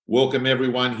welcome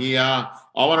everyone here.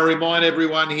 I want to remind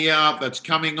everyone here that's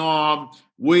coming on,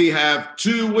 we have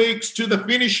 2 weeks to the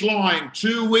finish line,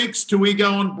 2 weeks till we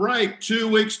go on break, 2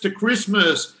 weeks to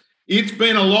Christmas. It's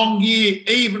been a long year,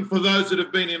 even for those that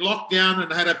have been in lockdown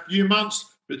and had a few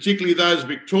months, particularly those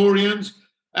Victorians.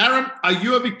 Aaron, are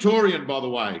you a Victorian, by the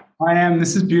way? I am.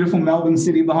 This is beautiful Melbourne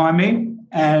City behind me.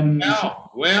 And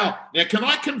Wow. Now, can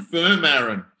I confirm,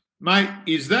 Aaron, mate,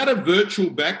 is that a virtual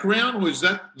background or is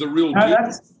that the real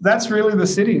deal? That's really the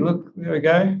city. Look, there we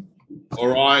go. All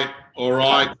right.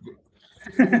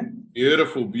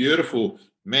 Beautiful.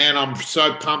 Man, I'm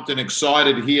so pumped and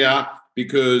excited here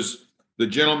because the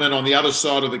gentleman on the other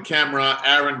side of the camera,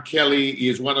 Aaron Kelly,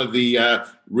 is one of the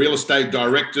real estate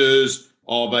directors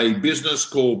of a business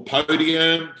called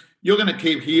Podium. You're going to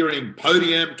keep hearing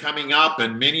Podium coming up,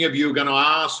 and many of you are going to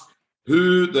ask,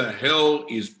 who the hell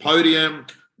is Podium?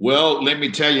 Well, let me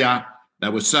tell you,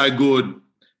 that was so good.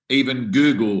 Even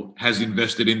Google has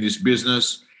invested in this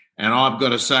business. And I've got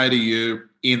to say to you,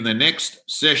 in the next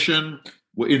session,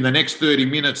 in the next 30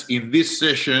 minutes in this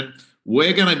session,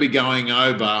 we're going to be going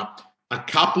over a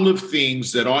couple of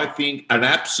things that I think are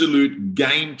absolute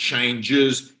game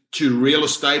changers to real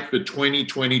estate for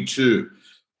 2022.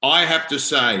 I have to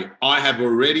say, I have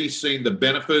already seen the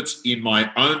benefits in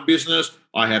my own business.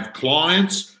 I have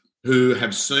clients who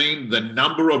have seen the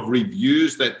number of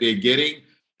reviews that they're getting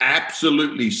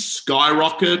absolutely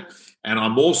skyrocket. And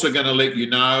I'm also going to let you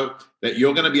know that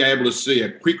you're going to be able to see a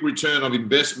quick return of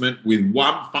investment with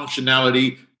one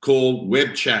functionality called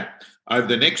web chat. Over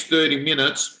the next 30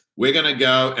 minutes, we're going to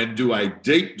go and do a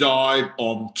deep dive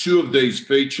on two of these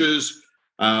features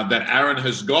that Aaron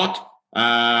has got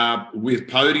with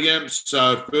Podium.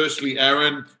 So firstly,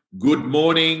 Aaron, good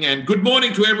morning. And good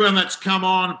morning to everyone that's come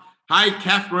on. Hey,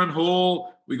 Catherine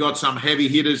Hall. We got some heavy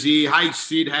hitters here. Hey,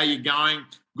 Sid, how you going?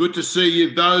 Good to see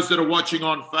you. Those that are watching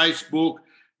on Facebook,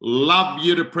 love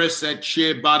you to press that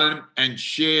share button and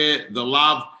share the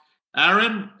love.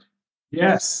 Aaron?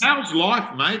 Yes. How's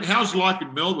life, mate? How's life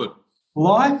in Melbourne?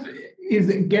 Life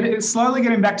is slowly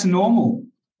getting back to normal.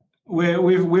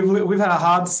 We've had a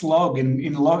hard slog in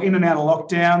and out of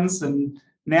lockdowns, and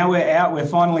now we're out. We're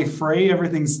finally free.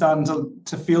 Everything's starting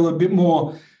to feel a bit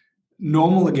more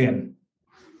normal again,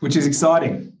 which is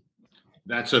exciting.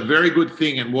 That's a very good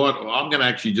thing. And what I'm going to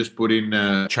actually just put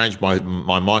in, change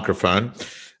my microphone.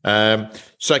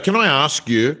 So can I ask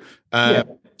you,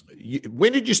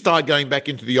 when did you start going back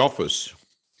into the office?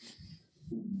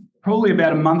 Probably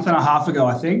about a month and a half ago,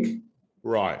 I think.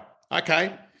 Right.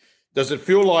 Okay. Does it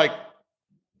feel like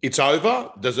it's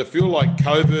over? Does it feel like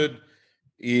COVID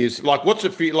is like, what's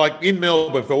it feel like in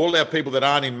Melbourne for all our people that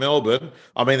aren't in Melbourne?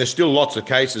 I mean, there's still lots of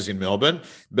cases in Melbourne,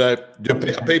 but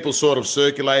are people sort of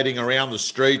circulating around the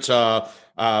streets? Are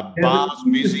bars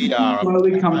busy?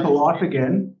 Slowly come to life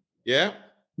again. Yeah?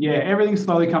 Yeah, everything's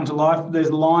slowly come to life.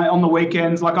 There's line on the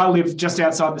weekends. Like I live just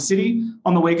outside the city.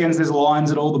 On the weekends, there's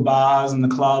lines at all the bars and the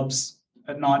clubs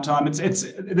at nighttime.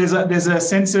 There's a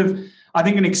sense of, I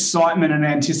think, an excitement and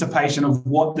anticipation of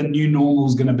what the new normal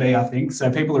is going to be, I think.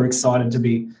 So people are excited to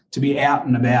be out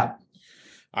and about.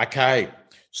 Okay.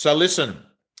 So listen,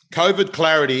 COVID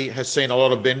clarity has seen a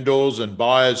lot of vendors and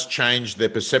buyers change their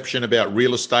perception about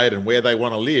real estate and where they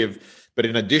want to live. But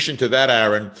in addition to that,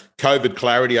 Aaron, COVID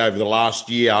clarity over the last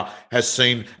year has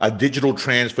seen a digital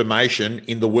transformation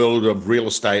in the world of real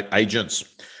estate agents.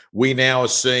 We now are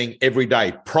seeing every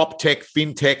day, prop tech,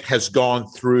 fintech has gone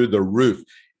through the roof.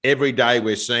 Every day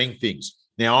we're seeing things.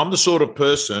 Now, I'm the sort of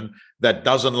person that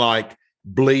doesn't like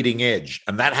bleeding edge.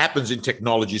 And that happens in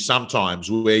technology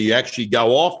sometimes where you actually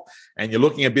go off and you're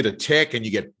looking at a bit of tech and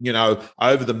you get,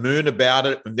 over the moon about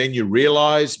it. And then you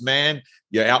realize, man,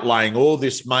 you're outlaying all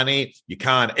this money. You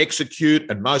can't execute.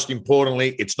 And most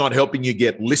importantly, it's not helping you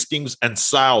get listings and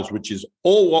sales, which is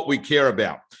all what we care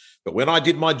about. But when I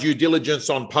did my due diligence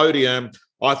on Podium,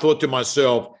 I thought to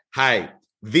myself, hey,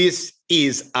 this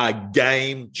is a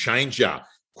game changer.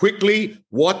 Quickly,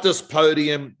 what does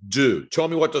Podium do? Tell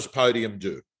me, what does Podium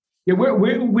do? Yeah,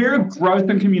 we're a growth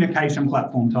and communication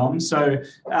platform, Tom. So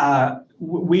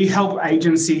we help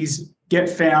agencies get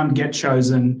found, get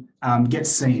chosen, get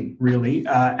seen, really.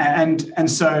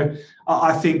 And so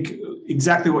I think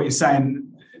exactly what you're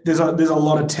saying. There's a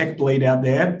lot of tech bleed out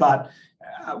there, but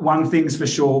one thing's for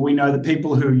sure, we know that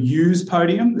people who use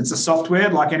Podium, it's a software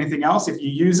like anything else. If you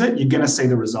use it, you're going to see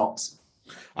the results.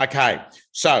 Okay,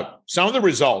 so some of the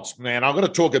results, man, I'm going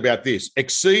to talk about this.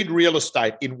 Exceed Real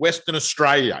Estate in Western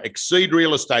Australia. Exceed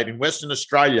Real Estate in Western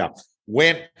Australia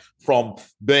went from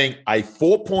being a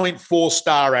 4.4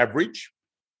 star average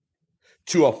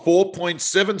to a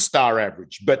 4.7 star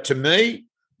average. But to me,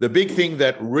 the big thing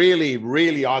that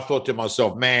really I thought to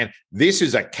myself, man, this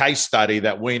is a case study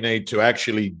that we need to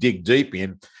actually dig deep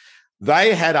in.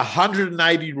 They had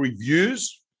 180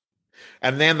 reviews,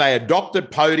 and then they adopted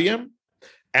Podium,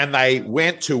 and they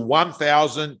went to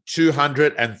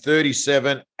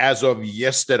 1,237 as of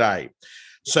yesterday.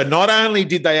 So not only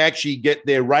did they actually get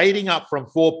their rating up from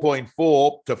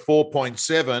 4.4 to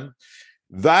 4.7,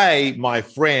 they, my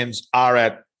friends, are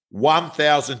at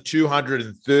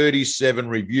 1,237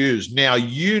 reviews. Now,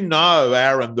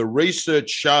 Aaron, the research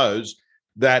shows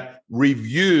that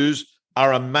reviews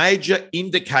are a major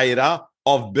indicator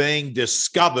of being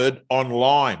discovered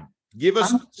online. Give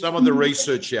us some of the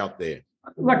research out there.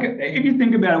 Like, if you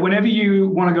think about it, whenever you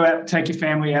want to go out, take your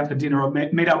family out for dinner or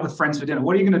meet up with friends for dinner,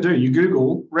 what are you going to do? You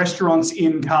Google restaurants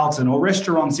in Carlton or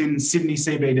restaurants in Sydney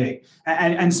CBD.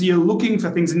 And so you're looking for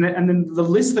things. And then the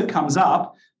list that comes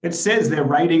up, it says their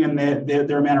rating and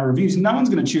their amount of reviews. No one's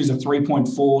going to choose a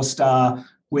 3.4 star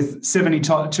with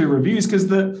 72 reviews because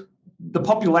the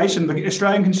population, the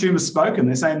Australian consumer's spoken.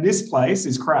 They're saying this place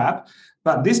is crap,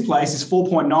 but this place is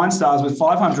 4.9 stars with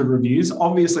 500 reviews.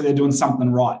 Obviously, they're doing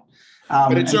something right.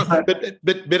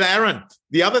 But Aaron,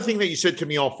 the other thing that you said to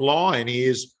me offline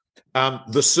is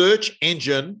the search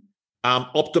engine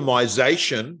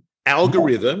optimization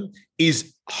algorithm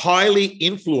is highly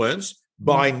influenced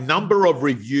by number of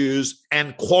reviews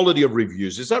and quality of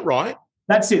reviews. Is that right?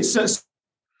 That's it. So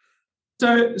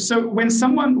when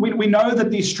someone, we know that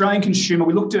the Australian consumer,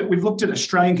 we've looked at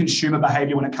Australian consumer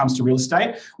behaviour when it comes to real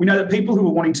estate. We know that people who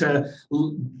are wanting to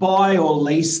buy or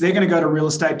lease, they're going to go to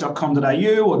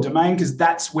realestate.com.au or Domain because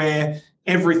that's where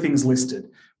everything's listed.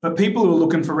 But people who are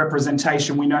looking for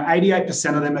representation, we know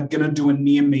 88% of them are going to do a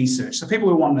near me search. So people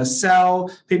who are wanting to sell,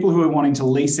 people who are wanting to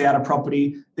lease out a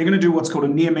property, they're going to do what's called a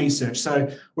near me search.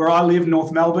 So where I live,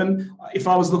 North Melbourne, if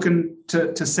I was looking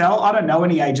to sell, I don't know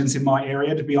any agents in my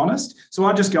area, to be honest. So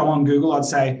I'd just go on Google, I'd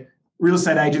say real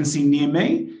estate agency near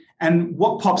me. And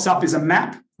what pops up is a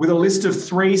map with a list of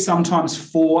 3, sometimes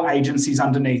 4 agencies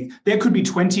underneath. There could be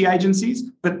 20 agencies,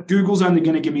 but Google's only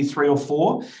going to give me 3 or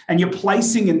 4. And your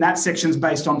placing in that section is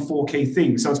based on 4 key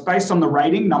things. So it's based on the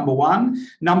rating, number 1.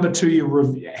 Number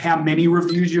 2, how many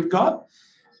reviews you've got.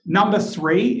 Number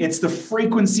 3, it's the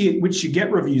frequency at which you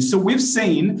get reviews. So we've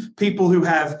seen people who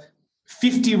have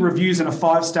 50 reviews and a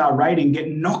 5-star rating get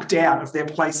knocked out of their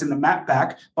place in the map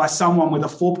back by someone with a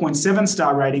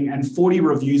 4.7-star rating and 40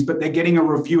 reviews, but they're getting a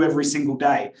review every single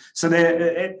day. So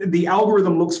the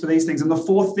algorithm looks for these things. And the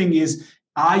 4th thing is,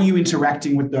 are you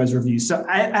interacting with those reviews? So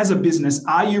as a business,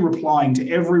 are you replying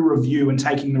to every review and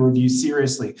taking the review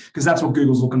seriously? Because that's what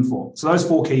Google's looking for. So those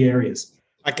 4 key areas.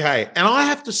 Okay. And I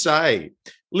have to say,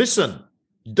 listen,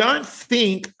 don't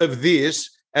think of this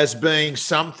as being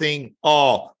something,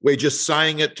 we're just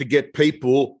saying it to get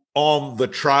people on the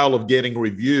trail of getting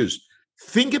reviews.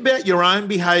 Think about your own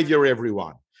behavior,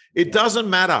 everyone. It doesn't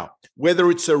matter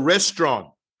whether it's a restaurant,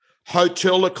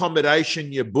 hotel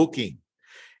accommodation you're booking,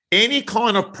 any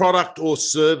kind of product or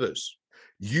service.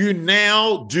 You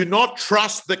now do not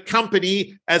trust the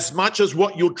company as much as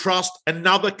what you'll trust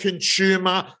another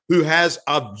consumer who has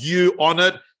a view on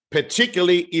it,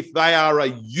 particularly if they are a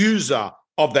user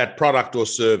of that product or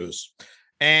service.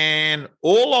 And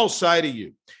all I'll say to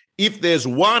you, if there's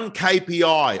one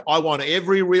KPI I want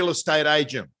every real estate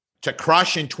agent to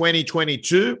crush in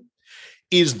 2022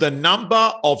 is the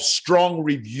number of strong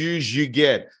reviews you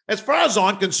get. As far as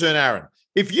I'm concerned, Aaron,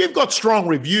 if you've got strong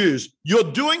reviews, you're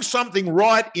doing something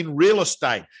right in real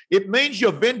estate. It means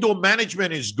your vendor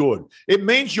management is good. It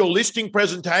means your listing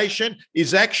presentation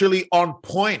is actually on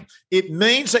point. It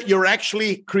means that you're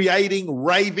actually creating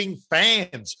raving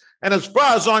fans. And as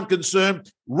far as I'm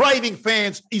concerned, raving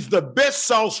fans is the best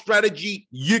sales strategy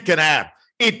you can have.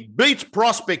 It beats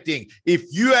prospecting if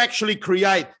you actually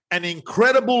create an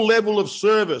incredible level of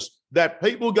service that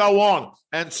people go on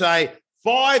and say,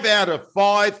 5 out of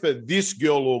 5 for this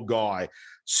girl or guy.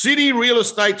 City Real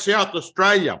Estate South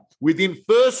Australia, within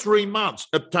first 3 months,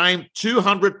 obtained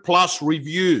 200 plus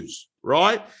reviews,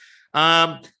 right?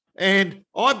 And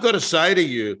I've got to say to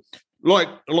you,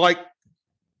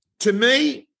 to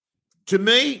me,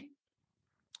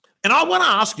 and I want to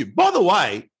ask you, by the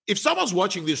way, if someone's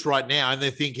watching this right now and they're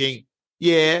thinking,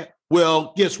 yeah,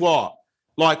 well, guess what?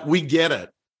 We get it.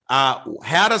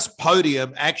 How does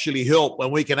Podium actually help when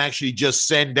we can actually just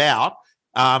send out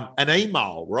an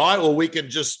email, right? Or we can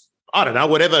just, I don't know,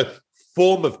 whatever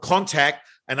form of contact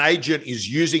an agent is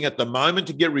using at the moment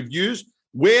to get reviews.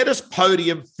 Where does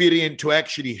Podium fit in to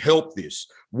actually help this?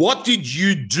 What did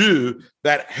you do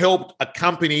that helped a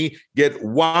company get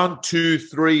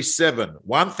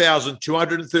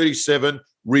 1,237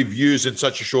 reviews in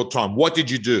such a short time? What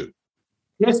did you do?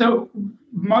 Yeah, so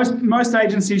most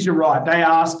agencies, you're right. They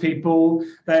ask people,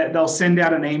 they'll send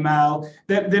out an email.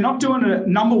 They're not doing it,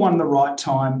 number one, the right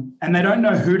time, and they don't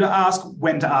know who to ask,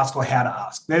 when to ask, or how to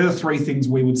ask. They're the three things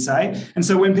we would say. And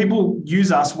so when people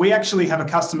use us, we actually have a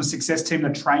customer success team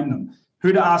to train them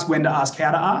who to ask, when to ask,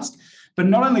 how to ask. But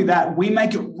not only that, we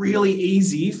make it really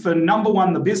easy for number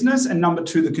one, the business, and number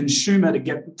two, the consumer to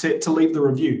get to leave the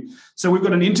review. So we've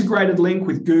got an integrated link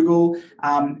with Google.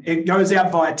 It goes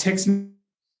out via text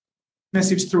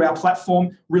message through our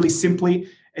platform really simply.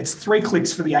 It's 3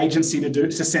 clicks for the agency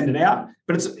to send it out.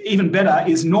 But it's even better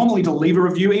is normally to leave a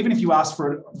review. Even if you ask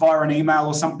for it via an email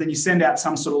or something, you send out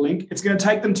some sort of link. It's going to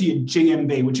take them to your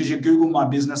GMB, which is your Google My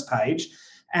Business page.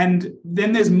 And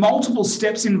then there's multiple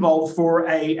steps involved for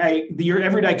your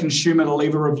everyday consumer to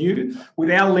leave a review. With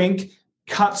our link,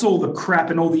 cuts all the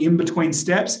crap and all the in-between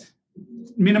steps,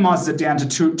 minimizes it down to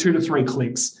two to 3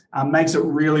 clicks, makes it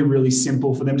really, really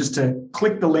simple for them just to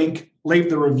click the link, leave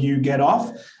the review, get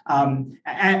off.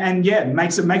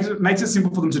 Makes it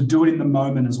simple for them to do it in the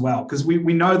moment as well. Because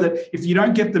we know that if you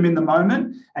don't get them in the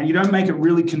moment and you don't make it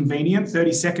really convenient,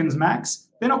 30 seconds max,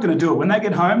 they're not going to do it. When they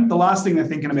get home, the last thing they're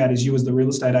thinking about is you as the real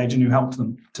estate agent who helped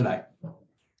them today.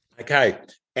 Okay.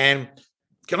 And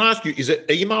can I ask you, is it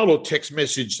email or text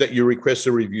message that you request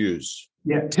the reviews?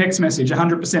 Yeah, text message,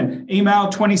 100%. Email,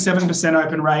 27%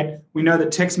 open rate. We know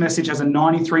that text message has a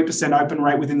 93% open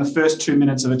rate within the first 2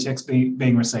 minutes of a text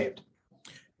being received.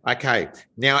 Okay.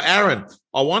 Now, Aaron,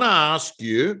 I want to ask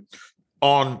you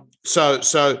on, so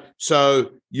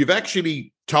you've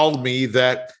actually told me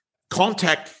that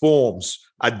contact forms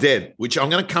are dead, which I'm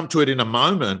going to come to it in a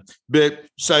moment. But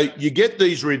so you get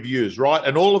these reviews, right?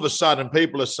 And all of a sudden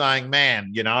people are saying,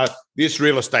 man, this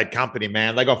real estate company,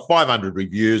 man, they got 500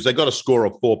 reviews. They got a score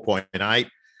of 4.8.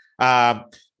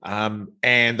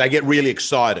 And they get really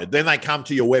excited. Then they come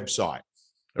to your website,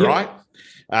 right?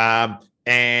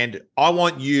 And I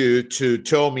want you to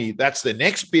tell me that's the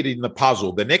next bit in the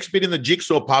puzzle. The next bit in the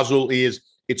jigsaw puzzle is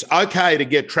it's okay to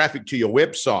get traffic to your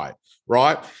website,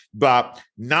 right? But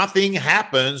nothing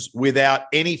happens without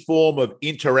any form of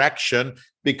interaction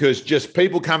because just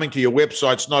people coming to your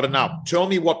website's not enough. Tell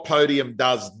me what Podium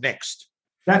does next.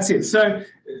 That's it. So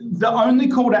the only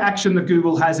call to action that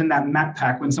Google has in that map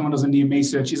pack when someone does a near me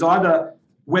search is either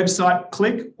website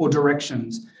click or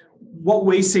directions. What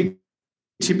we see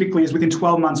typically is within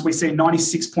 12 months, we see a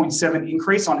 96.7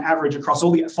 increase on average across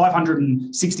all the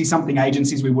 560 something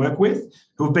agencies we work with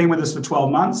who have been with us for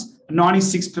 12 months, a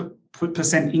 96%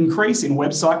 increase in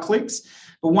website clicks.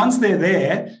 But once they're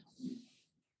there,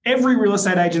 every real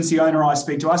estate agency owner I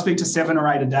speak to 7 or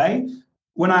 8 a day.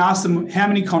 When I ask them, how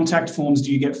many contact forms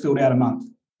do you get filled out a month?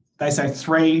 They say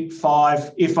 3,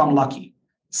 5, if I'm lucky.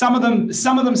 Some of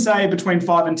them say between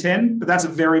 5 and 10, but that's a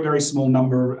very, very small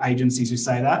number of agencies who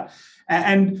say that.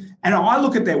 And I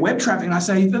look at their web traffic and I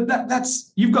say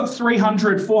that's you've got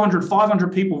 300, 400,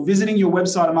 500 people visiting your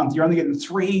website a month. You're only getting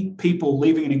 3 people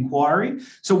leaving an inquiry.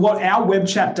 So what our web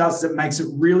chat does is it makes it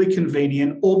really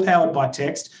convenient, all powered by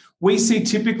text. We see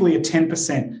typically a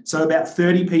 10%. So about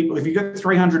 30 people, if you've got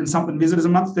 300 and something visitors a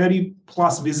month, 30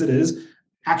 plus visitors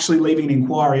actually leaving an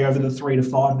inquiry over the 3 to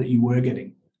 5 that you were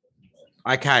getting.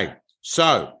 Okay.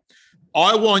 So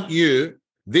I want you,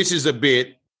 this is a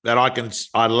bit that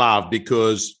I love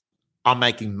because I'm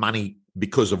making money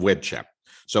because of web chat.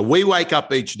 So we wake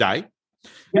up each day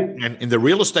and in the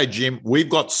real estate gym, we've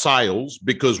got sales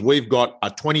because we've got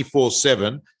a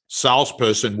 24/7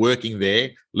 salesperson working there.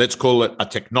 Let's call it a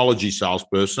technology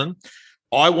salesperson.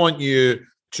 I want you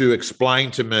to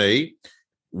explain to me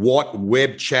what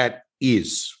web chat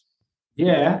is.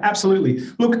 Yeah, absolutely.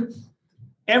 Look,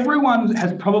 everyone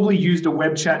has probably used a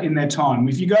web chat in their time.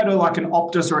 If you go to like an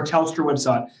Optus or a Telstra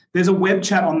website, there's a web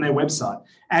chat on their website.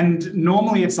 And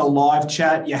normally it's a live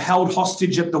chat. You're held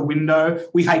hostage at the window.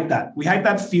 We hate that. We hate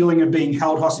that feeling of being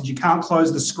held hostage. You can't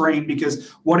close the screen because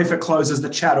what if it closes the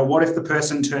chat or what if the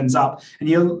person turns up? And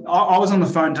I was on the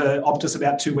phone to Optus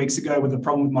about 2 weeks ago with a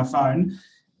problem with my phone,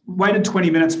 waited 20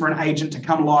 minutes for an agent to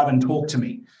come live and talk to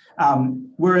me.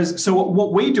 So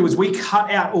what we do is we cut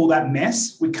out all that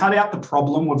mess. We cut out the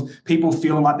problem of people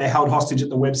feeling like they're held hostage at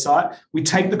the website. We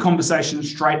take the conversation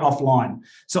straight offline.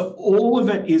 So all of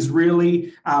it is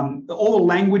really, all the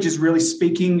language is really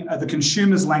speaking the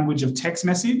consumer's language of text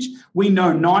message. We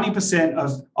know 90%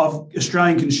 of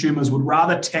Australian consumers would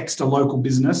rather text a local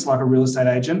business like a real estate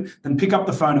agent than pick up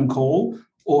the phone and call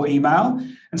or email.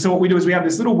 And so what we do is we have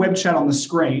this little web chat on the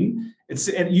screen.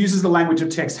 It uses the language of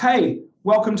text. Hey,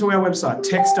 welcome to our website.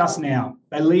 Text us now.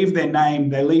 They leave their name,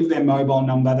 they leave their mobile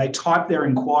number, they type their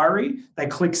inquiry, they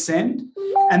click send.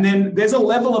 And then there's a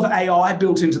level of AI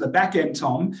built into the back end,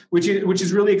 Tom, which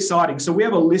is really exciting. So we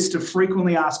have a list of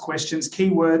frequently asked questions,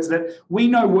 keywords that we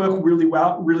know work really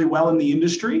well in the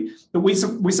industry that we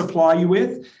supply you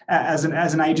with as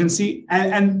an agency.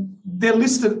 And they're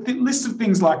list of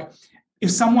things like, if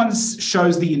someone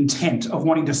shows the intent of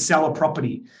wanting to sell a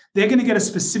property, they're going to get a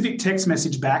specific text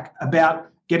message back about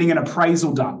getting an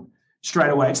appraisal done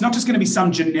straight away. It's not just going to be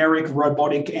some generic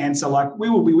robotic answer like, we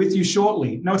will be with you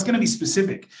shortly. No, it's going to be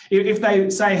specific. If they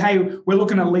say, hey, we're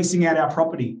looking at leasing out our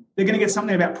property, they're going to get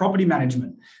something about property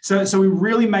management. So we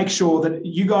really make sure that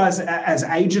you guys as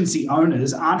agency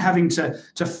owners aren't having to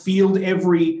field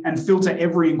and filter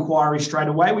every inquiry straight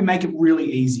away. We make it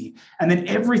really easy. And then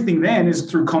everything then is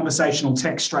through conversational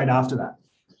text straight after that.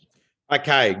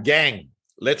 Okay, gang,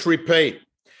 let's repeat.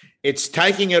 It's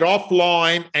taking it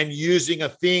offline and using a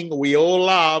thing we all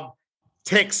love,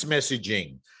 text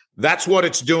messaging. That's what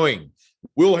it's doing.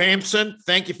 Will Hampson,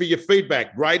 thank you for your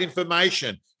feedback. Great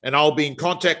information. And I'll be in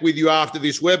contact with you after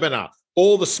this webinar.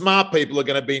 All the smart people are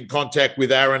going to be in contact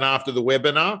with Aaron after the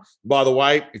webinar. By the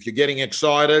way, if you're getting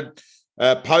excited,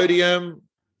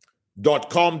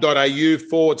 podium.com.au/Tom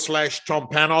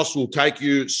Panos will take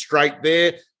you straight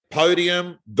there.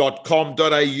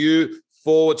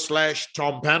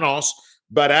 Podium.com.au/Tom Panos.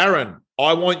 But Aaron,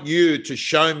 I want you to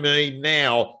show me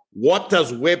now, what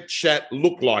does web chat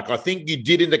look like? I think you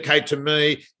did indicate to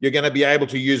me you're going to be able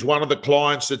to use one of the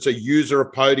clients that's a user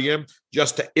of Podium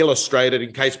just to illustrate it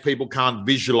in case people can't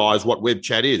visualize what web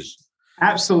chat is.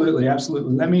 Absolutely.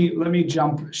 Let me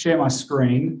share my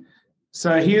screen.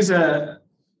 So here's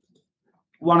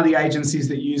one of the agencies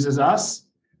that uses us.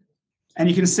 And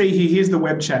you can see here's the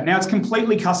web chat. Now it's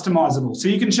completely customizable. So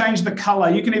you can change the color.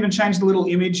 You can even change the little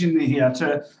image in here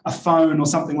to a phone or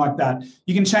something like that.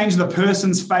 You can change the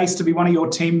person's face to be one of your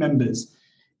team members.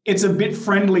 It's a bit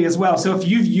friendly as well. So if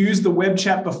you've used the web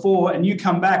chat before and you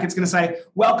come back, it's going to say,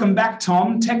 welcome back,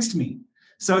 Tom, text me.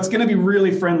 So it's going to be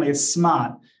really friendly. It's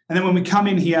smart. And then when we come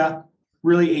in here,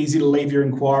 really easy to leave your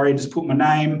inquiry. Just put my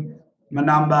name, my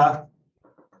number,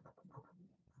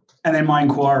 and then my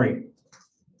inquiry.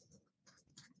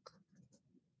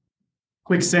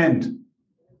 Click send.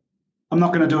 I'm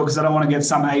not going to do it because I don't want to get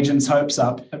some agent's hopes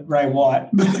up at Ray White.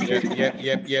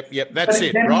 Yep. That's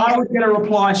it, then right? I would get a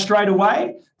reply straight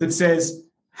away that says,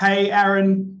 hey,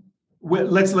 Aaron,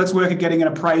 let's work at getting an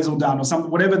appraisal done or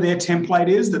something, whatever their template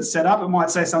is that's set up. It might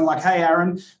say something like, hey,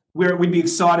 Aaron, we'd be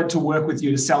excited to work with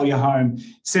you to sell your home.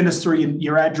 Send us through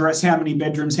your address, how many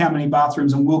bedrooms, how many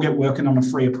bathrooms, and we'll get working on a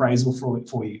free appraisal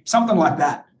for you. Something like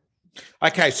that.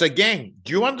 Okay, so gang,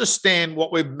 do you understand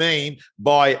what we mean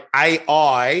by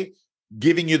AI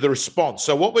giving you the response?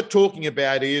 So what we're talking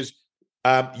about is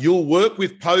you'll work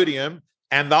with Podium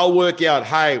and they'll work out,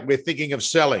 hey, we're thinking of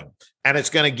selling, and it's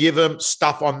going to give them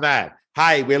stuff on that.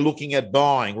 Hey, we're looking at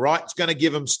buying, right? It's going to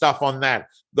give them stuff on that.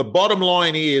 The bottom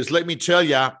line is, let me tell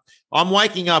you, I'm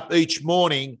waking up each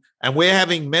morning and we're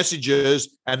having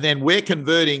messages and then we're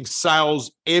converting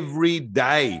sales every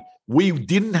day. We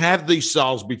didn't have these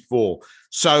sales before.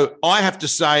 So I have to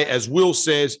say, as Will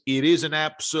says, it is an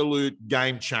absolute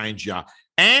game changer.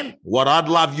 And what I'd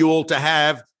love you all to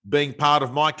have, being part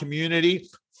of my community,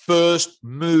 first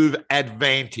move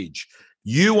advantage.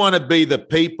 You want to be the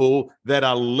people that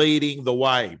are leading the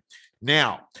way.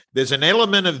 Now, there's an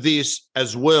element of this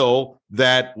as well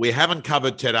that we haven't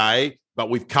covered today, but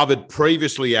we've covered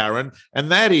previously, Aaron, and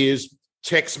that is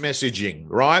text messaging,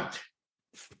 right?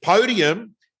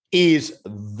 Podium is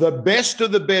the best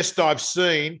of the best I've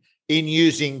seen in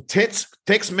using text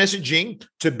messaging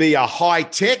to be a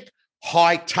high-tech,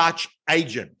 high-touch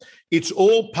agent. It's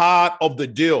all part of the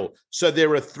deal. So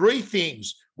there are three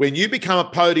things when you become a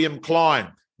Podium client.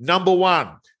 Number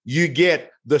one, you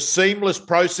get the seamless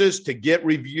process to get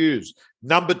reviews.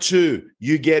 Number two,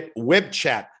 you get web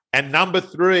chat. And number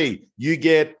three, you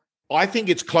get, I think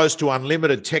it's close to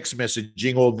unlimited text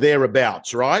messaging or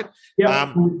thereabouts, right?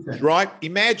 Yeah. Right?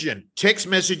 Imagine text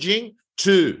messaging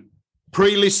to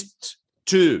pre-lists,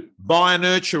 to buyer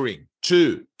nurturing,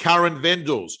 to current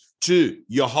vendors, to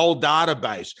your whole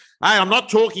database. Hey, I'm not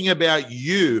talking about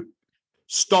you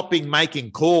stopping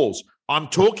making calls. I'm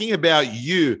talking about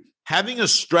you having a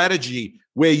strategy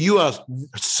where you are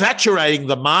saturating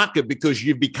the market because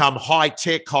you've become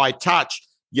high-tech, high-touch.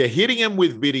 You're hitting them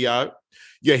with video.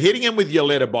 You're hitting them with your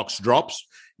letterbox drops.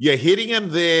 You're hitting them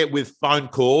there with phone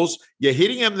calls. You're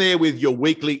hitting them there with your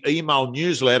weekly email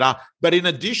newsletter. But in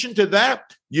addition to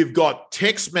that, you've got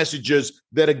text messages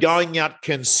that are going out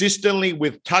consistently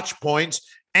with touch points.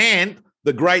 And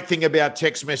the great thing about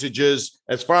text messages,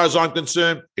 as far as I'm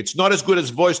concerned, it's not as good as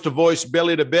voice-to-voice,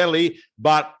 belly-to-belly,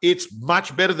 but it's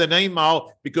much better than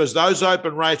email because those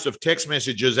open rates of text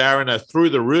messages, Aaron, are through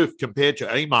the roof compared to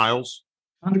emails.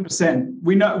 100%.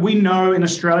 We know in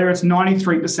Australia it's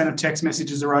 93% of text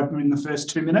messages are open in the first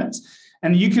 2 minutes.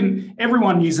 And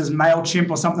everyone uses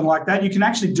MailChimp or something like that. You can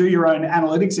actually do your own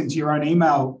analytics into your own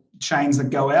email chains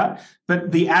that go out.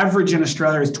 But the average in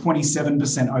Australia is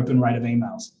 27% open rate of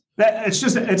emails.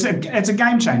 It's a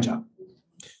game changer.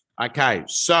 Okay,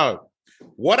 so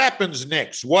what happens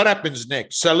next?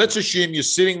 So let's assume you're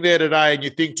sitting there today and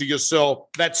you think to yourself,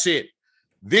 that's it.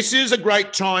 This is a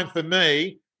great time for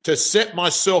me to set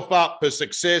myself up for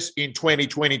success in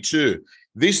 2022.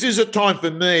 This is a time for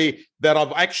me that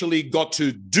I've actually got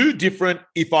to do different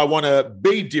if I want to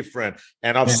be different.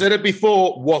 And I've said it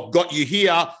before, what got you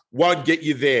here won't get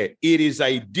you there. It is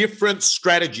a different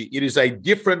strategy. It is a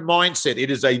different mindset. It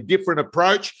is a different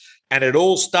approach. And it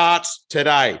all starts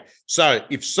today. So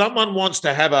if someone wants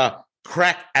to have a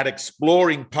crack at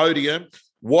exploring Podium,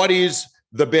 what is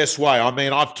the best way? I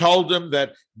mean, I've told them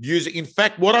that in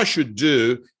fact, what I should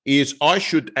do is I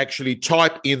should actually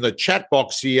type in the chat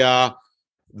box here,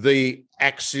 the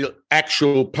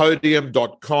actual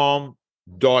podium.com.au,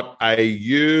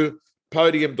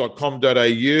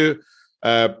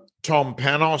 Tom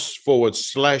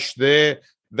Panos / there.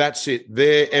 That's it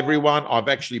there, everyone. I've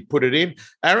actually put it in.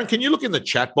 Aaron, can you look in the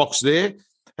chat box there?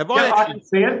 I can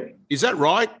see it. Is that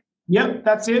right? Yep,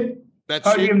 that's it. That's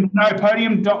Podium, it. No,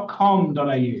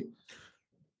 podium.com.au.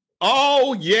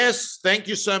 Oh, yes. Thank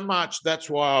you so much. That's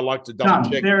why I like to double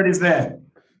check. There it is there.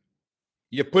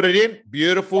 You put it in.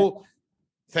 Beautiful.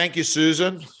 Thank you,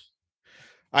 Susan.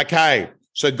 Okay.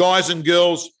 So guys and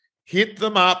girls, hit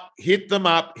them up. Oh,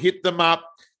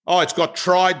 it's got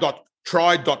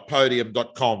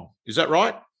try.podium.com. Is that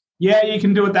right? Yeah, you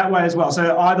can do it that way as well.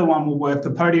 So either one will work,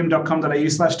 the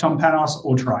podium.com.au/Tom Panos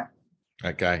or try.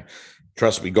 Okay.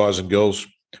 Trust me, guys and girls,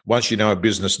 once you know a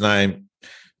business name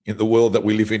in the world that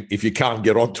we live in, if you can't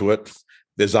get onto it,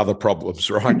 there's other problems,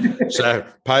 right? So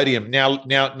Podium. Now,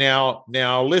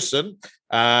 listen,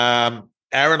 Aaron,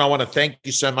 I want to thank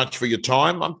you so much for your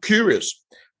time. I'm curious.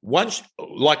 Once,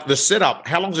 like the setup,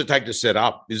 how long does it take to set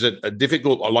up? Is it a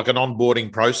difficult, like an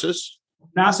onboarding process?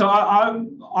 No, so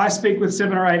I speak with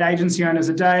 7 or 8 agency owners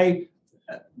a day.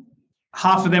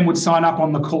 Half of them would sign up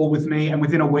on the call with me, and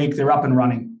within a week, they're up and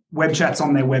running. Web chat's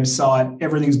on their website.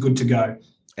 Everything's good to go.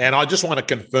 And I just want to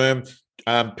confirm,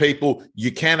 people,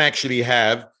 you can actually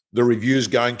have the reviews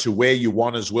going to where you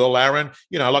want as well, Aaron.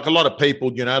 You know, like a lot of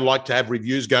people, you know, like to have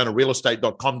reviews going to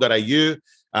realestate.com.au.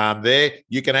 There,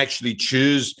 you can actually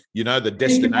choose, you know, the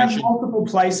destination. You can have multiple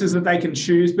places that they can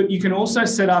choose, but you can also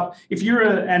set up, if you're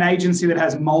an agency that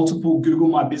has multiple Google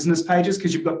My Business pages,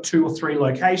 because you've got 2 or 3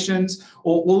 locations,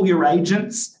 or all your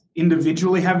agents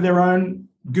individually have their own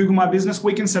Google My Business,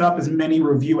 we can set up as many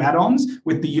review add-ons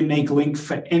with the unique link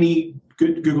for any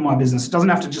Google My Business. It doesn't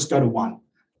have to just go to one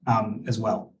as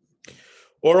well.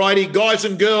 All righty, guys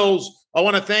and girls, I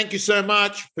want to thank you so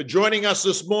much for joining us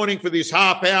this morning for this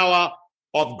half hour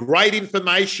of great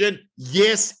information.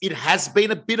 Yes, it has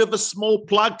been a bit of a small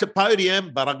plug to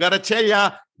Podium, but I got to tell you,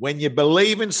 when you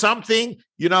believe in something,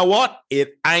 you know what?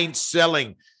 It ain't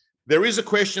selling. There is a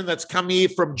question that's come here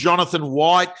from Jonathan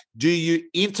White. Do you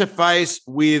interface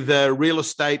with real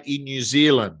estate in New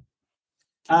Zealand?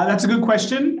 That's a good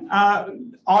question.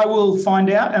 I will find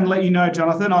out and let you know,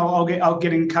 Jonathan. I'll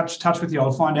get in touch with you.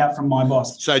 I'll find out from my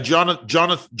boss. So,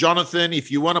 Jonathan, if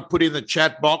you want to put in the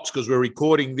chat box, because we're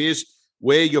recording this,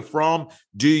 where you're from,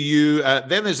 do you,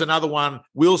 then there's another one,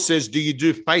 Will says, do you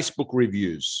do Facebook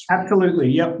reviews? Absolutely,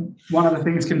 yep. One of the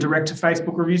things can direct to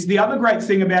Facebook reviews. The other great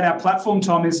thing about our platform,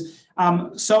 Tom, is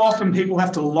so often people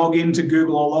have to log into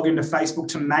Google or log into Facebook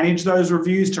to manage those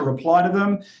reviews, to reply to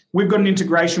them. We've got an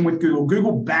integration with Google.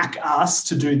 Google back us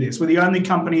to do this. We're the only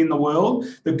company in the world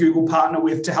that Google partner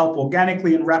with to help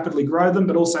organically and rapidly grow them,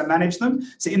 but also manage them.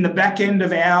 So in the back end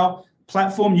of our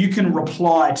platform, you can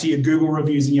reply to your Google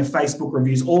reviews and your Facebook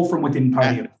reviews, all from within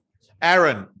Podium.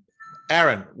 Aaron,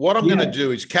 what I'm going to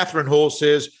do is, Catherine Hall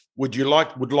says, would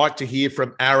like to hear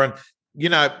from Aaron. You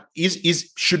know,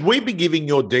 should we be giving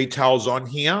your details on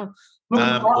here? Look,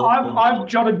 I've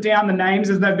jotted down the names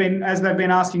as they've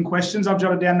been asking questions. I've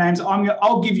jotted down names.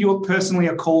 I'll give you personally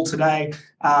a call today,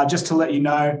 just to let you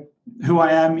know who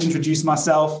I am, introduce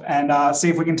myself, and see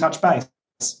if we can touch base.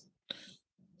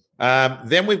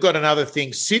 Then we've got another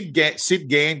thing. Sid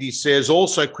Gandy says,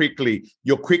 also quickly,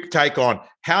 your quick take on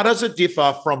how does it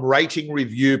differ from rating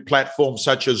review platforms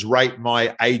such as Rate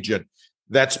My Agent?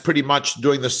 That's pretty much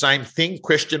doing the same thing, ?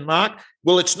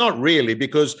 Well, it's not really,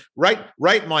 because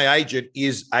Rate My Agent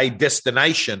is a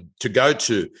destination to go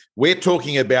to. We're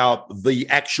talking about the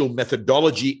actual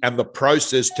methodology and the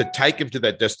process to take them to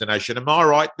that destination. Am I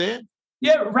right there?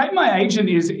 Yeah, Rate My Agent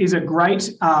is a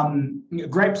great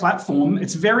platform.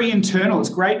 It's very internal. It's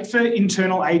great for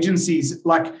internal agencies,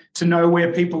 like to know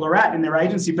where people are at in their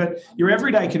agency. But your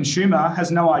everyday consumer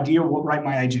has no idea what Rate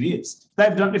My Agent is.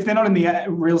 If they're not in the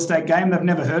real estate game, they've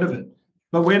never heard of it.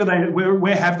 But where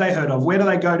have they heard of? Where do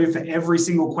they go to for every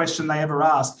single question they ever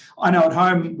ask? I know at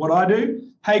home what I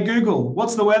do. Hey, Google,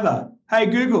 what's the weather? Hey,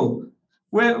 Google,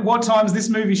 what time's this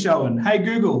movie showing? Hey,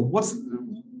 Google,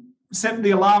 set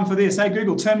the alarm for this? Hey,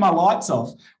 Google, turn my lights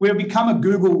off. We've become a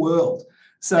Google world.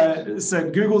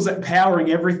 So Google's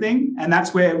empowering everything, and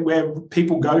that's where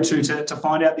people go to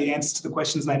find out the answers to the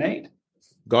questions they need.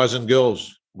 Guys and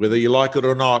girls, whether you like it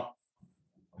or not,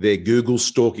 they're Google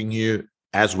stalking you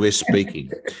as we're speaking.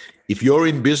 If you're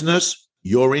in business,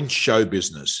 you're in show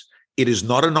business. It is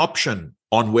not an option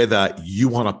on whether you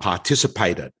want to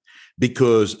participate in it,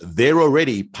 because they're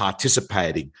already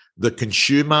participating. The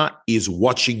consumer is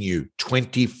watching you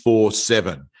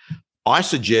 24/7. I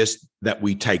suggest that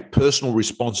we take personal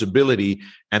responsibility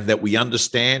and that we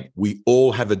understand we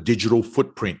all have a digital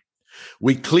footprint.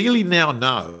 We clearly now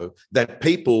know that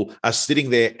people are sitting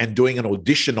there and doing an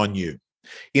audition on you.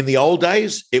 In the old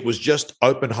days, it was just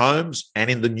open homes and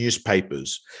in the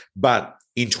newspapers. But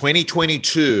in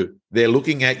 2022, they're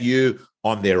looking at you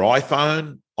on their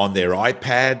iPhone, on their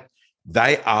iPad.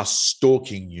 They are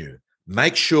stalking you.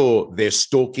 Make sure they're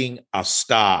stalking a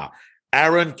star.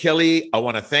 Aaron Kelly, I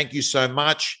want to thank you so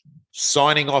much.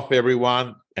 Signing off,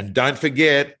 everyone. And don't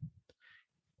forget,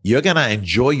 you're going to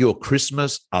enjoy your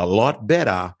Christmas a lot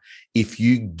better if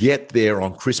you get there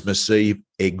on Christmas Eve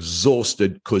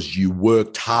exhausted because you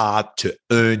worked hard to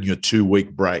earn your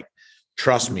 2-week break.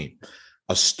 Trust me,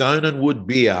 a Stone and Wood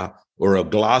beer or a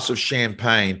glass of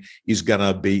champagne is going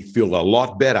to feel a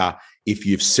lot better if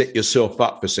you've set yourself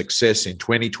up for success in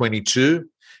 2022.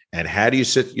 And how do you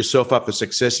set yourself up for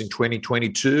success in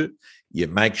 2022? You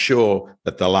make sure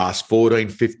that the last 14,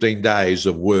 15 days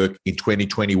of work in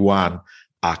 2021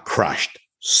 are crushed.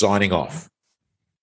 Signing off.